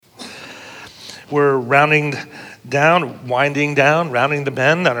We're winding down, rounding the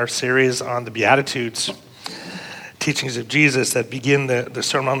bend on our series on the Beatitudes, teachings of Jesus that begin the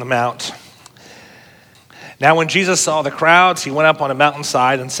Sermon on the Mount. Now when Jesus saw the crowds, he went up on a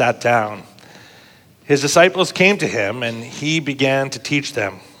mountainside and sat down. His disciples came to him, and he began to teach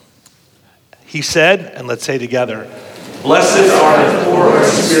them. He said, and let's say together, "Blessed are the poor in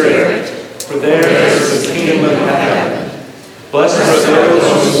spirit, for theirs is the kingdom of heaven. Blessed are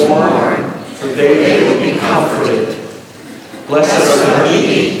those who mourn, for they will be comforted. Blessed are the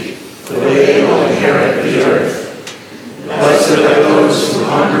meek, for they will inherit the earth. Blessed are those who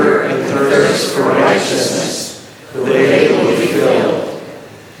hunger and thirst for righteousness, for they will be filled.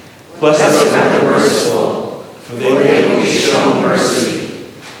 Blessed are the merciful, for they will be shown mercy.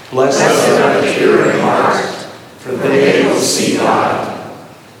 Blessed are the pure in heart, for they will see God.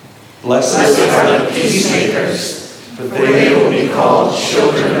 Blessed are the peacemakers, for they will be called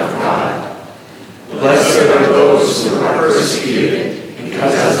children of God. Blessed are those who are persecuted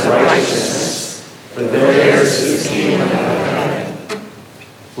because of righteousness, for theirs is the kingdom of heaven.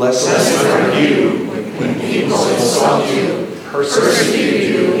 Blessed are you when people insult you, persecute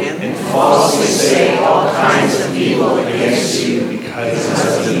you, and falsely say all kinds of evil against you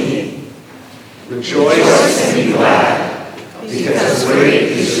because of me. Rejoice and be glad, because great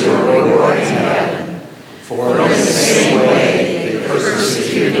is your reward in heaven. For in the same way they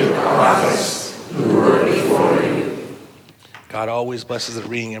persecuted the prophets who were before you." God always blesses the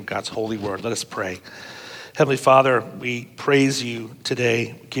reading of God's holy word. Let us pray. Heavenly Father, we praise you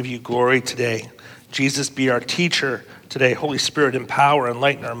today, give you glory today. Jesus, be our teacher today. Holy Spirit, empower,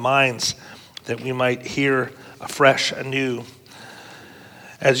 enlighten our minds that we might hear afresh, anew.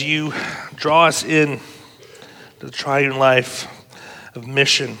 As you draw us in to the triune life of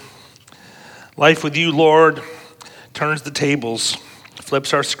mission. Life with you, Lord, turns the tables,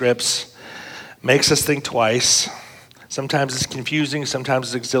 flips our scripts, makes us think twice. Sometimes it's confusing, sometimes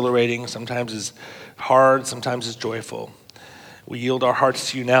it's exhilarating, sometimes it's hard, sometimes it's joyful. We yield our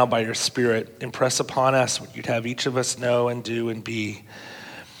hearts to you now by your Spirit. Impress upon us what you'd have each of us know and do and be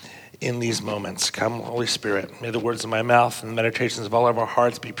in these moments. Come, Holy Spirit, may the words of my mouth and the meditations of all of our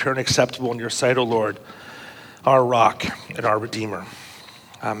hearts be pure and acceptable in your sight, O Lord, our rock and our Redeemer.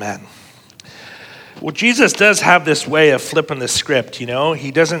 Amen. Well, Jesus does have this way of flipping the script, you know.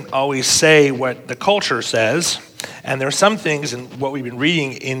 He doesn't always say what the culture says. And there are some things in what we've been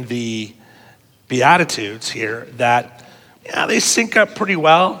reading in the Beatitudes here that, they sync up pretty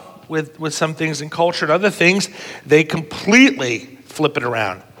well with some things in culture. And other things, they completely flip it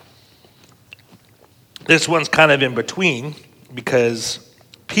around. This one's kind of in between because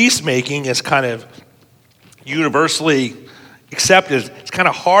peacemaking is kind of universally accepted. It's kind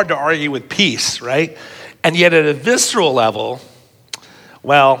of hard to argue with peace, right? And yet at a visceral level,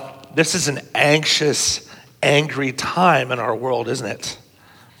 this is an anxious, angry time in our world, isn't it?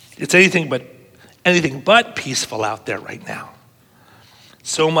 It's anything but peaceful out there right now.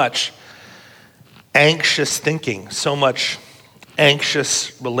 So much anxious thinking, so much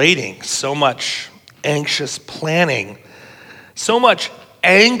anxious relating, so much anxious planning, so much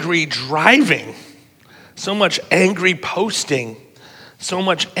angry driving, so much angry posting, so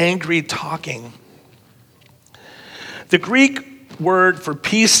much angry talking. The Greek word for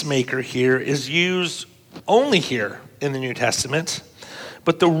peacemaker here is used only here in the New Testament,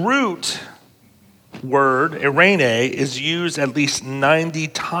 but the root word, eirene, is used at least 90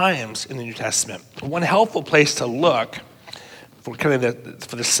 times in the New Testament. One helpful place to look for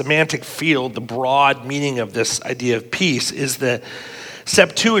for the semantic field, the broad meaning of this idea of peace, is the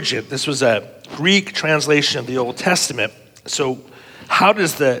Septuagint. This was a Greek translation of the Old Testament. So how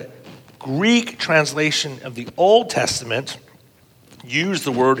does the Greek translation of the Old Testament use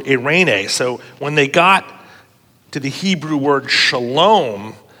the word eirene? So when they got to the Hebrew word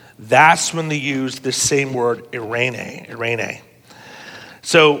shalom, that's when they used the same word eirene.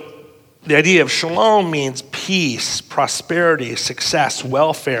 So the idea of shalom means peace, prosperity, success,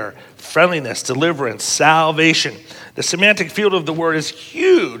 welfare, friendliness, deliverance, salvation. The semantic field of the word is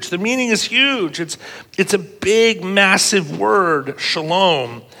huge. The meaning is huge. It's a big, massive word,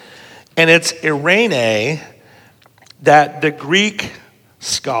 shalom. And it's eirene that the Greek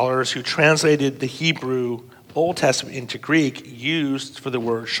scholars who translated the Hebrew Old Testament into Greek used for the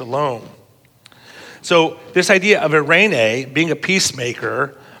word shalom. So this idea of eirene, being a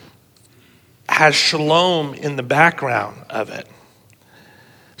peacemaker, has shalom in the background of it.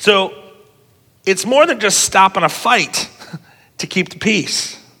 So it's more than just stopping a fight to keep the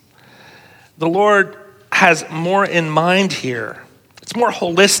peace. The Lord has more in mind here. It's more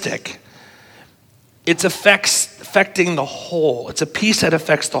holistic. It affects affecting the whole. It's a peace that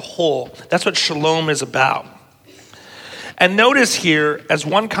affects the whole. That's what shalom is about. And notice here, as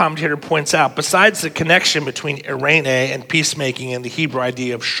one commentator points out, besides the connection between eirene and peacemaking and the Hebrew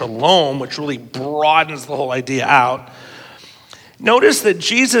idea of shalom, which really broadens the whole idea out, notice that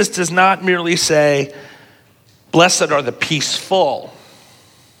Jesus does not merely say, blessed are the peaceful.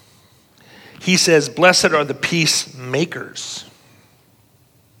 He says, blessed are the peacemakers.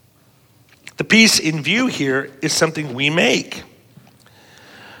 The peace in view here is something we make.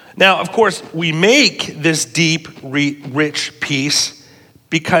 Now, of course, we make this deep, rich peace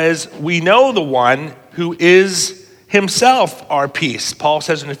because we know the one who is himself our peace. Paul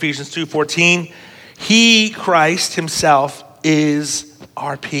says in Ephesians 2:14, he, Christ himself, is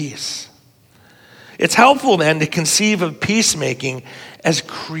our peace. It's helpful then to conceive of peacemaking as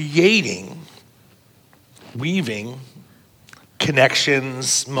creating, weaving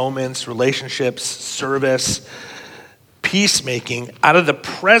connections, moments, relationships, service, peacemaking out of the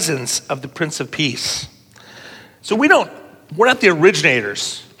presence of the Prince of Peace. So we're not the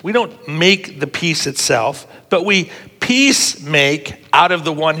originators. We don't make the peace itself, but we peacemake out of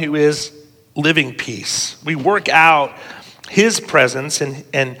the one who is living peace. We work out his presence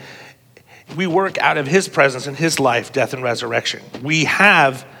and we work out of his presence in his life, death, and resurrection. We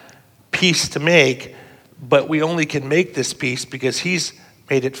have peace to make, but we only can make this peace because he's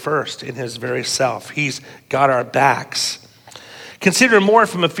made it first in his very self. He's got our backs. Consider more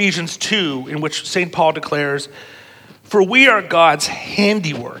from Ephesians 2, in which St. Paul declares, for we are God's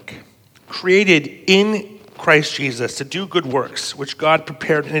handiwork, created in Christ Jesus to do good works, which God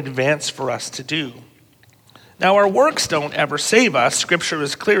prepared in advance for us to do. Now, our works don't ever save us. Scripture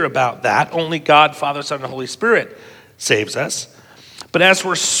is clear about that. Only God, Father, Son, and Holy Spirit saves us. But as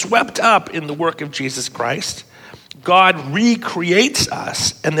we're swept up in the work of Jesus Christ, God recreates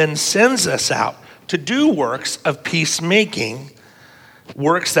us and then sends us out to do works of peacemaking,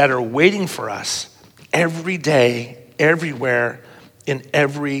 works that are waiting for us every day, everywhere, in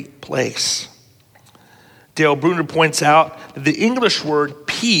every place. Dale Bruner points out that the English word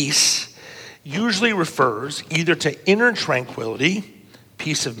peace usually refers either to inner tranquility,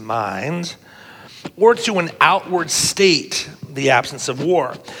 peace of mind, or to an outward state, the absence of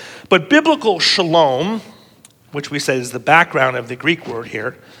war. But biblical shalom, which we say is the background of the Greek word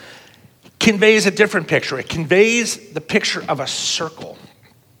here, conveys a different picture. It conveys the picture of a circle.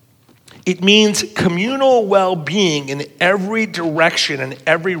 It means communal well-being in every direction and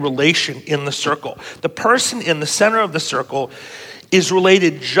every relation in the circle. The person in the center of the circle is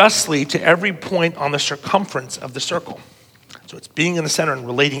related justly to every point on the circumference of the circle. So it's being in the center and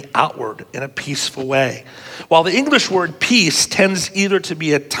relating outward in a peaceful way. While the English word peace tends either to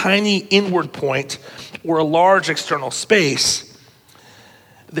be a tiny inward point or a large external space,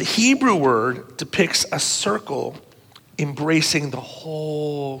 the Hebrew word depicts a circle embracing the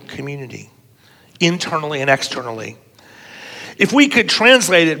whole community, internally and externally. If we could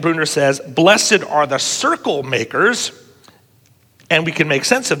translate it, Bruner says, blessed are the circle makers, and we can make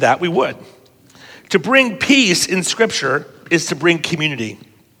sense of that, we would. To bring peace in Scripture is to bring community.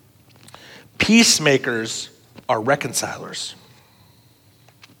 Peacemakers are reconcilers.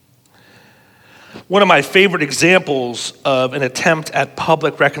 One of my favorite examples of an attempt at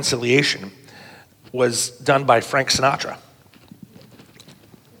public reconciliation was done by Frank Sinatra.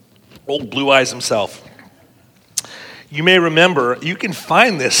 Old Blue Eyes himself. You may remember, you can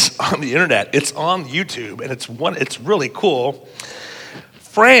find this on the internet. It's on YouTube, and it's really cool.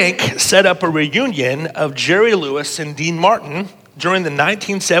 Frank set up a reunion of Jerry Lewis and Dean Martin during the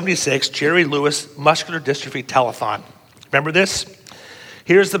 1976 Jerry Lewis Muscular Dystrophy Telethon. Remember this?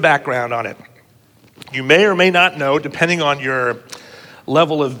 Here's the background on it. You may or may not know, depending on your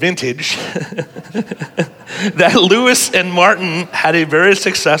level of vintage, that Lewis and Martin had a very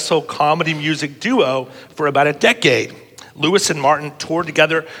successful comedy music duo for about a decade. Lewis and Martin toured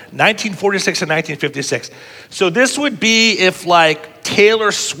together 1946 and 1956. So this would be if like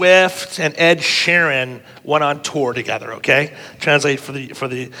Taylor Swift and Ed Sheeran went on tour together, okay? Translate for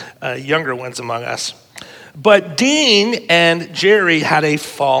the younger ones among us. But Dean and Jerry had a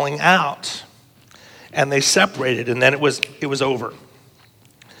falling out, and they separated, and then it was over.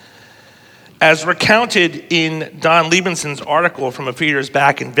 As recounted in Don Liebenson's article from a few years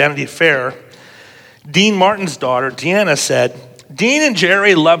back in Vanity Fair, Dean Martin's daughter, Deanna, said, Dean and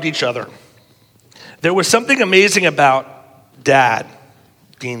Jerry loved each other. There was something amazing about Dad,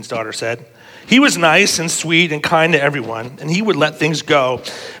 Dean's daughter said. He was nice and sweet and kind to everyone, and he would let things go.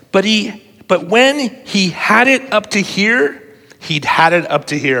 But when he had it up to here, he'd had it up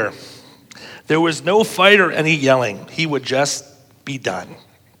to here. There was no fight or any yelling. He would just be done.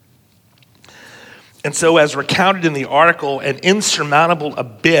 And so, as recounted in the article, an insurmountable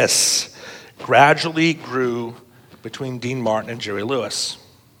abyss gradually grew between Dean Martin and Jerry Lewis.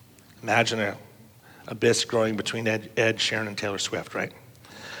 Imagine an abyss growing between Ed Sheeran and Taylor Swift, right?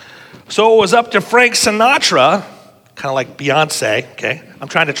 So it was up to Frank Sinatra, kind of like Beyonce, okay? I'm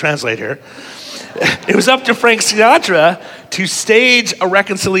trying to translate here. It was up to Frank Sinatra to stage a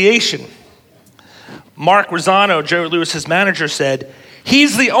reconciliation. Mark Rosano, Jerry Lewis's manager, said,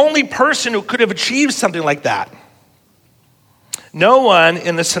 "He's the only person who could have achieved something like that." No one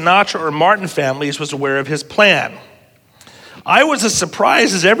in the Sinatra or Martin families was aware of his plan. "I was as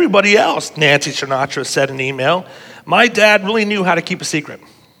surprised as everybody else," Nancy Sinatra said in an email. "My dad really knew how to keep a secret."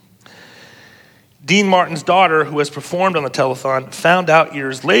 Dean Martin's daughter, who has performed on the telethon, found out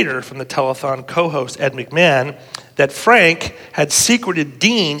years later from the telethon co-host Ed McMahon that Frank had secreted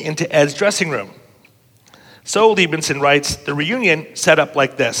Dean into Ed's dressing room. So Liebenson writes, the reunion set up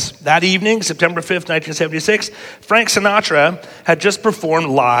like this. That evening, September 5th, 1976, Frank Sinatra had just performed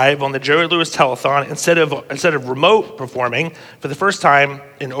live on the Jerry Lewis telethon instead of remote performing for the first time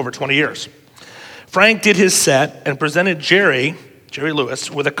in over 20 years. Frank did his set and presented Jerry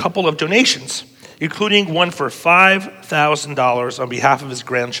Lewis, with a couple of donations, including one for $5,000 on behalf of his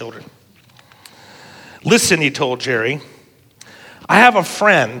grandchildren. "Listen," he told Jerry, I have a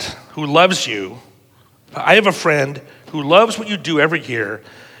friend who loves what you do every year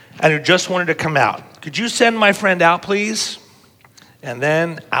and who just wanted to come out. Could you send my friend out, please?" And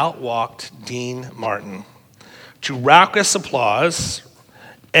then out walked Dean Martin, to raucous applause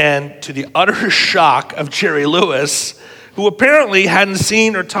and to the utter shock of Jerry Lewis, who apparently hadn't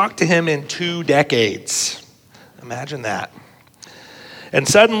seen or talked to him in 2 decades. Imagine that. And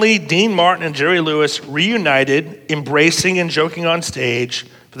suddenly, Dean Martin and Jerry Lewis reunited, embracing and joking on stage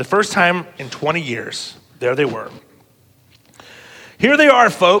for the first time in 20 years. There they were. "Here they are,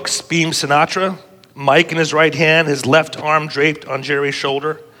 folks," beamed Sinatra, mic in his right hand, his left arm draped on Jerry's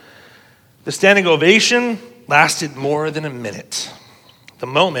shoulder. The standing ovation lasted more than a minute. The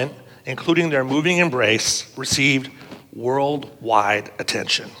moment, including their moving embrace, received worldwide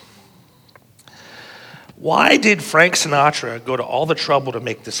attention. Why did Frank Sinatra go to all the trouble to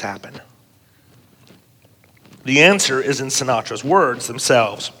make this happen? The answer is in Sinatra's words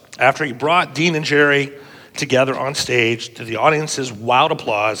themselves. After he brought Dean and Jerry together on stage to the audience's wild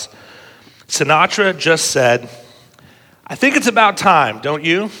applause, Sinatra just said, "I think it's about time, don't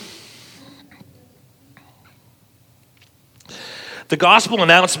you?" The gospel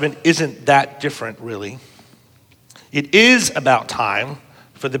announcement isn't that different, really. It is about time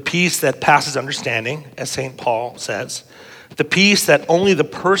for the peace that passes understanding, as St. Paul says, the peace that only the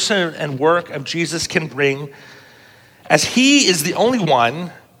person and work of Jesus can bring, as he is the only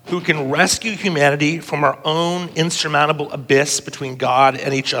one who can rescue humanity from our own insurmountable abyss between God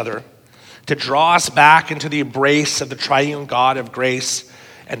and each other, to draw us back into the embrace of the triune God of grace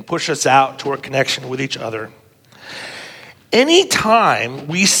and push us out toward connection with each other. Anytime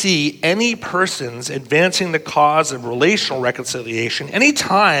we see any persons advancing the cause of relational reconciliation,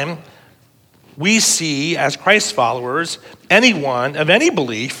 anytime we see, as Christ followers, anyone of any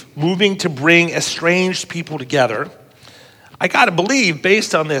belief moving to bring estranged people together, I got to believe,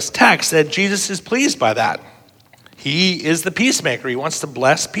 based on this text, that Jesus is pleased by that. He is the peacemaker. He wants to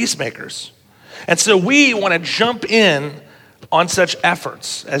bless peacemakers. And so we want to jump in on such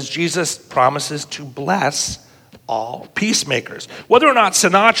efforts as Jesus promises to bless all peacemakers. Whether or not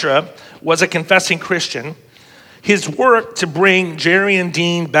Sinatra was a confessing Christian, his work to bring Jerry and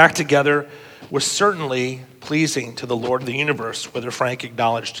Dean back together was certainly pleasing to the Lord of the universe, whether Frank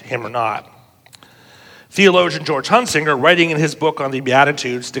acknowledged him or not. Theologian George Hunsinger, writing in his book on the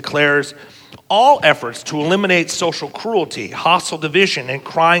Beatitudes, declares, "All efforts to eliminate social cruelty, hostile division, and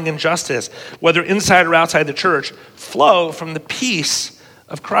crying injustice, whether inside or outside the church, flow from the peace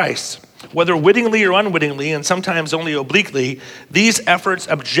of Christ. Whether wittingly or unwittingly, and sometimes only obliquely, these efforts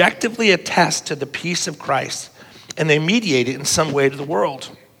objectively attest to the peace of Christ, and they mediate it in some way to the world.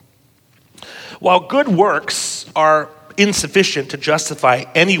 While good works are insufficient to justify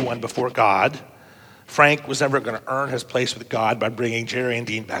anyone before God," Frank was never going to earn his place with God by bringing Jerry and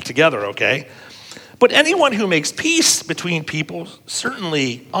Dean back together, okay? "But anyone who makes peace between people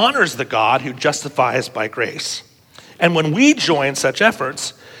certainly honors the God who justifies by grace. And when we join such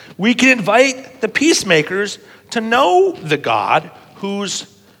efforts, we can invite the peacemakers to know the God who's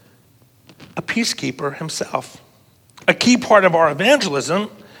a peacekeeper himself. A key part of our evangelism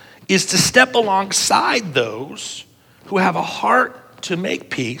is to step alongside those who have a heart to make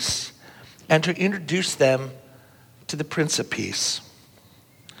peace and to introduce them to the Prince of Peace."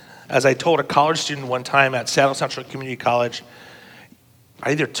 As I told a college student one time at Seattle Central Community College,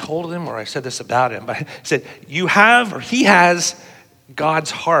 I either told him or I said this about him, but I said, he has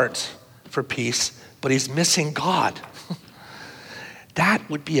God's heart for peace, but he's missing God. That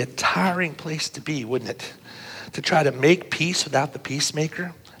would be a tiring place to be, wouldn't it? To try to make peace without the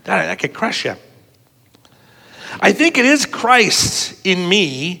peacemaker. That could crush you. I think it is Christ in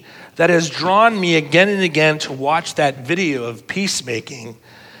me that has drawn me again and again to watch that video of peacemaking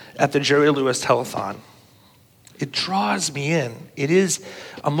at the Jerry Lewis telethon. It draws me in. It is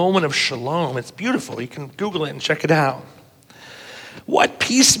a moment of shalom. It's beautiful. You can Google it and check it out. What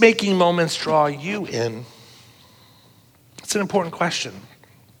peacemaking moments draw you in? It's an important question.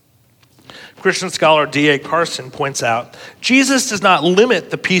 Christian scholar D.A. Carson points out, Jesus does not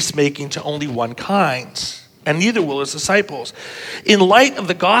limit the peacemaking to only one kind, and neither will his disciples. In light of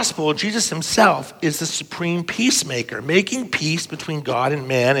the gospel, Jesus himself is the supreme peacemaker, making peace between God and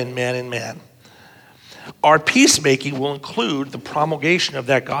man and man and man. Our peacemaking will include the promulgation of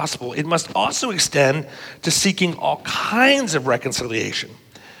that gospel. It must also extend to seeking all kinds of reconciliation.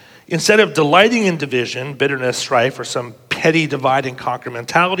 Instead of delighting in division, bitterness, strife, or some petty divide and conquer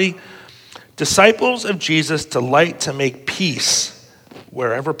mentality, disciples of Jesus delight to make peace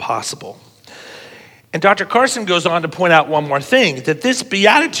wherever possible. And Dr. Carson goes on to point out one more thing, that this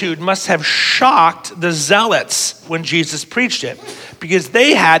beatitude must have shocked the zealots when Jesus preached it, because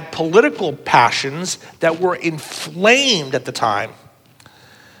they had political passions that were inflamed at the time.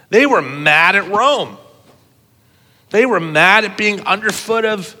 They were mad at Rome. They were mad at being underfoot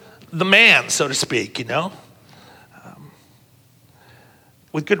of the man, so to speak,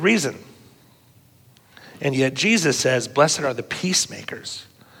 with good reason. And yet Jesus says, blessed are the peacemakers.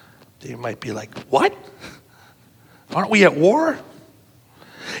 They might be like, what? Aren't we at war?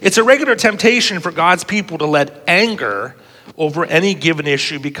 It's a regular temptation for God's people to let anger over any given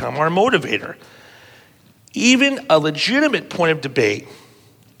issue become our motivator. Even a legitimate point of debate,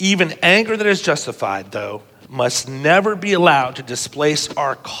 even anger that is justified, though, must never be allowed to displace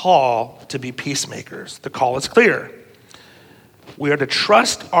our call to be peacemakers. The call is clear. We are to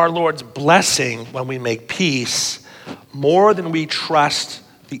trust our Lord's blessing when we make peace more than we trust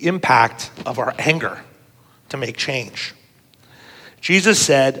the impact of our anger to make change. Jesus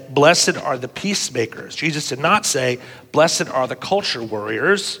said, blessed are the peacemakers. Jesus did not say, blessed are the culture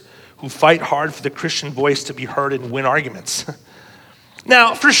warriors who fight hard for the Christian voice to be heard and win arguments.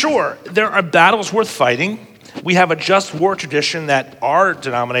 Now, for sure, there are battles worth fighting. We have a just war tradition that our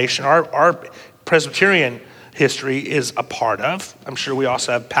denomination, our Presbyterian history is a part of. I'm sure we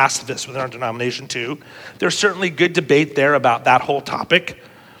also have pacifists within our denomination too. There's certainly good debate there about that whole topic.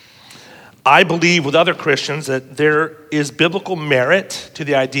 I believe with other Christians that there is biblical merit to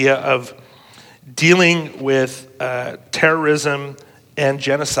the idea of dealing with terrorism and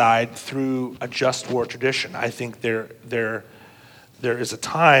genocide through a just war tradition. I think there is a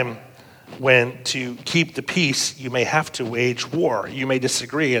time when to keep the peace, you may have to wage war. You may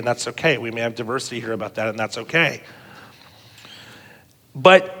disagree, and that's okay. We may have diversity here about that, and that's okay.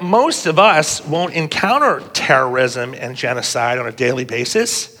 But most of us won't encounter terrorism and genocide on a daily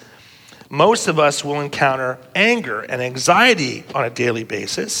basis. Most of us will encounter anger and anxiety on a daily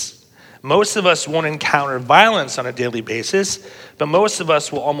basis. Most of us won't encounter violence on a daily basis, but most of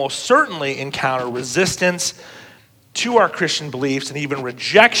us will almost certainly encounter resistance to our Christian beliefs and even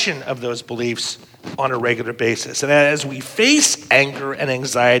rejection of those beliefs on a regular basis. And as we face anger and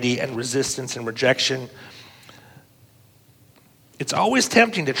anxiety and resistance and rejection, it's always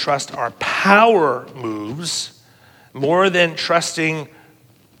tempting to trust our power moves more than trusting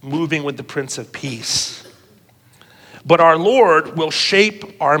moving with the Prince of Peace. But our Lord will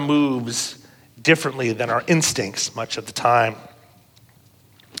shape our moves differently than our instincts much of the time.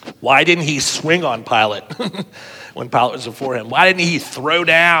 Why didn't he swing on Pilate when Pilate was before him? Why didn't he throw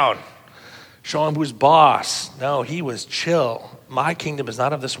down, show him who's boss? No, he was chill. My kingdom is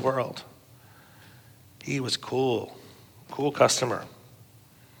not of this world. He was cool customer.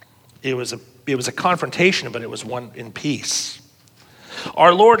 It was a confrontation, but it was one in peace.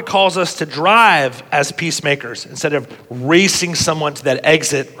 Our Lord calls us to drive as peacemakers instead of racing someone to that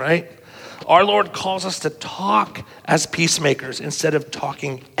exit, right? Our Lord calls us to talk as peacemakers instead of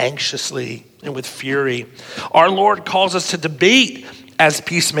talking anxiously and with fury. Our Lord calls us to debate as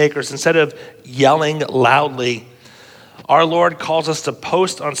peacemakers instead of yelling loudly. Our Lord calls us to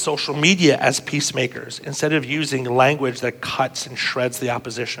post on social media as peacemakers instead of using language that cuts and shreds the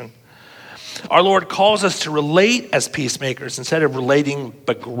opposition. Our Lord calls us to relate as peacemakers instead of relating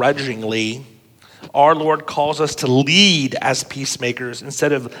begrudgingly. Our Lord calls us to lead as peacemakers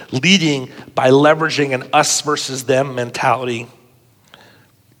instead of leading by leveraging an us versus them mentality.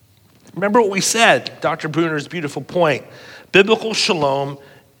 Remember what we said, Dr. Bruner's beautiful point. Biblical shalom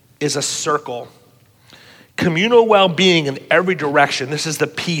is a circle. Communal well-being in every direction. This is the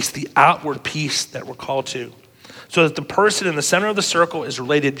peace, the outward peace that we're called to. So that the person in the center of the circle is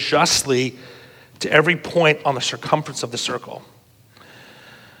related justly to every point on the circumference of the circle.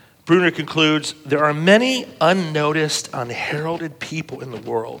 Bruner concludes, there are many unnoticed, unheralded people in the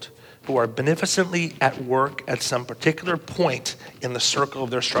world who are beneficently at work at some particular point in the circle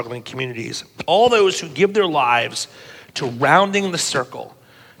of their struggling communities. All those who give their lives to rounding the circle,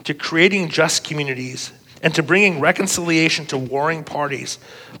 to creating just communities, and to bringing reconciliation to warring parties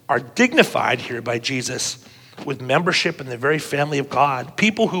are dignified here by Jesus with membership in the very family of God.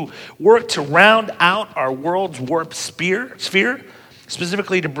 People who work to round out our world's warped sphere,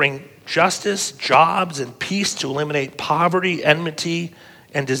 specifically to bring justice, jobs, and peace to eliminate poverty, enmity,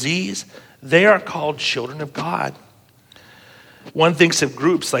 and disease. They are called children of God. One thinks of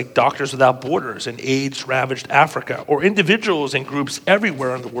groups like Doctors Without Borders in AIDS-ravaged Africa, or individuals and groups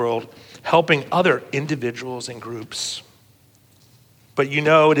everywhere in the world helping other individuals and groups. But you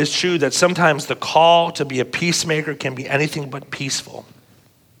know, it is true that sometimes the call to be a peacemaker can be anything but peaceful.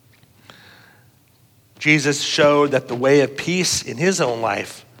 Jesus showed that the way of peace in his own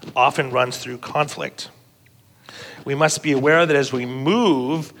life often runs through conflict. We must be aware that as we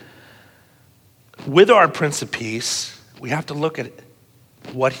move with our Prince of Peace, we have to look at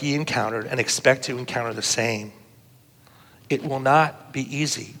what he encountered and expect to encounter the same. It will not be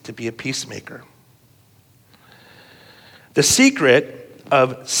easy to be a peacemaker. The secret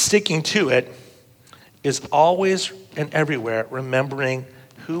of sticking to it is always and everywhere remembering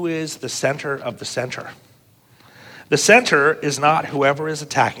who is the center of the center. The center is not whoever is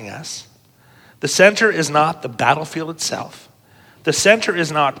attacking us. The center is not the battlefield itself. The center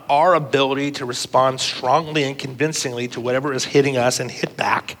is not our ability to respond strongly and convincingly to whatever is hitting us and hit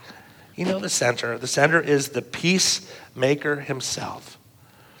back. You know the center. The center is the peacemaker himself,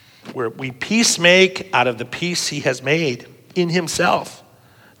 where we peacemake out of the peace he has made in himself.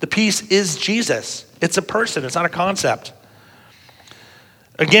 The peace is Jesus. It's a person. It's not a concept.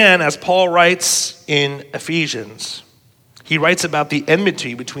 Again, as Paul writes in Ephesians, he writes about the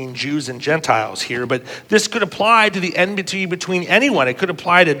enmity between Jews and Gentiles here, but this could apply to the enmity between anyone. It could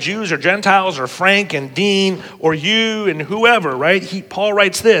apply to Jews or Gentiles or Frank and Dean or you and whoever, right? Paul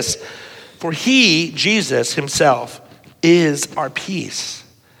writes this, for he, Jesus himself, is our peace,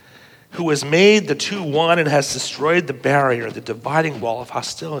 who has made the two one and has destroyed the barrier, the dividing wall of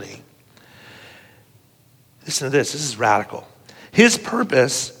hostility. Listen to this. This is radical. His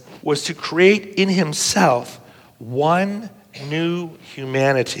purpose was to create in himself one new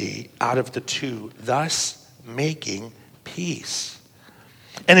humanity out of the two, thus making peace.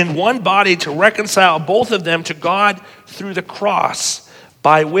 And in one body to reconcile both of them to God through the cross,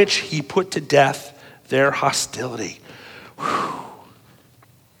 by which he put to death their hostility. Whew.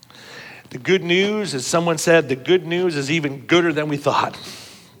 The good news, as someone said, the good news is even gooder than we thought.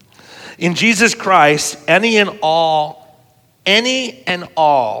 In Jesus Christ, any and all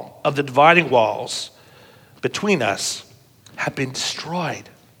of the dividing walls between us have been destroyed.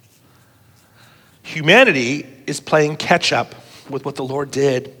 Humanity is playing catch up with what the Lord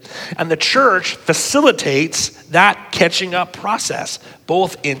did. And the church facilitates that catching up process,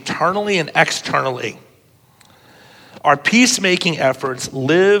 both internally and externally. Our peacemaking efforts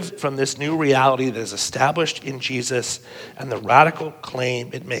live from this new reality that is established in Jesus and the radical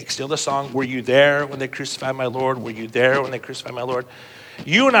claim it makes. You know the song, "Were you there when they crucified my Lord? Were you there when they crucified my Lord?"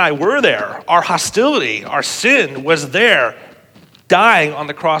 You and I were there. Our hostility, our sin was there, dying on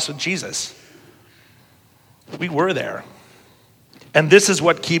the cross with Jesus. We were there. And this is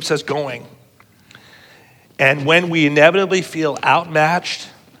what keeps us going. And when we inevitably feel outmatched,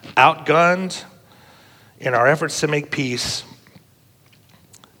 outgunned in our efforts to make peace,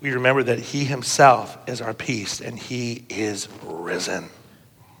 we remember that he himself is our peace and he is risen.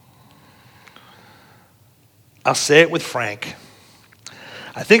 I'll say it with Frank.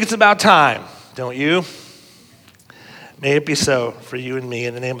 I think it's about time, don't you? May it be so for you and me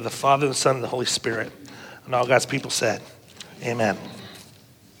in the name of the Father, the Son, and the Holy Spirit. And all God's people said, amen.